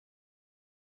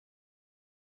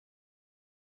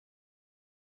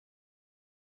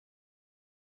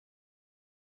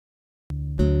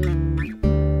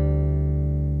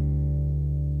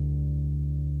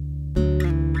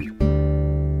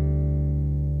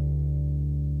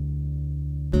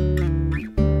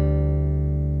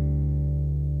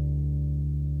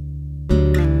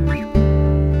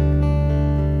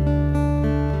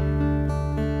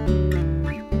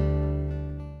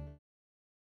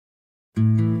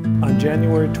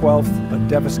January 12th, a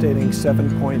devastating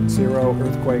 7.0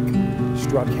 earthquake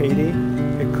struck Haiti.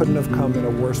 It couldn't have come in a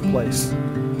worse place.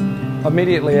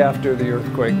 Immediately after the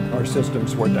earthquake, our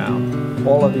systems were down.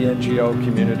 All of the NGO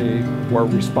community were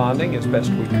responding as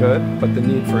best we could, but the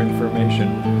need for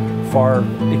information far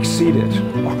exceeded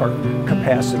our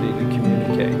capacity to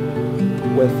communicate.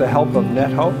 With the help of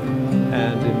NetHope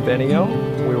and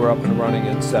Inveneo, we were up and running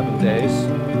in 7 days.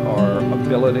 Our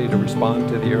ability to respond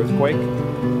to the earthquake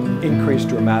increased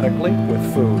dramatically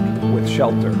with food, with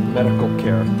shelter, medical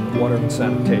care, water and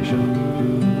sanitation.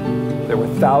 There were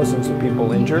thousands of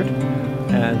people injured,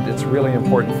 and it's really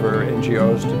important for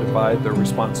NGOs to divide their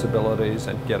responsibilities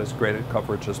and get as great a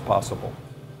coverage as possible.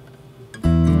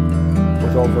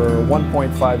 With over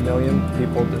 1.5 million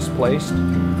people displaced,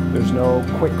 there's no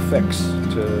quick fix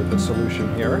to the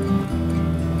solution here.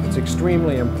 It's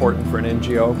extremely important for an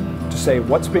NGO to say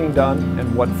what's being done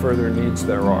and what further needs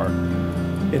there are.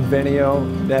 Inveneo,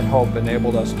 NetHope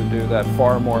enabled us to do that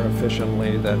far more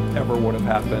efficiently than ever would have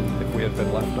happened if we had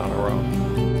been left on our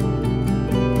own.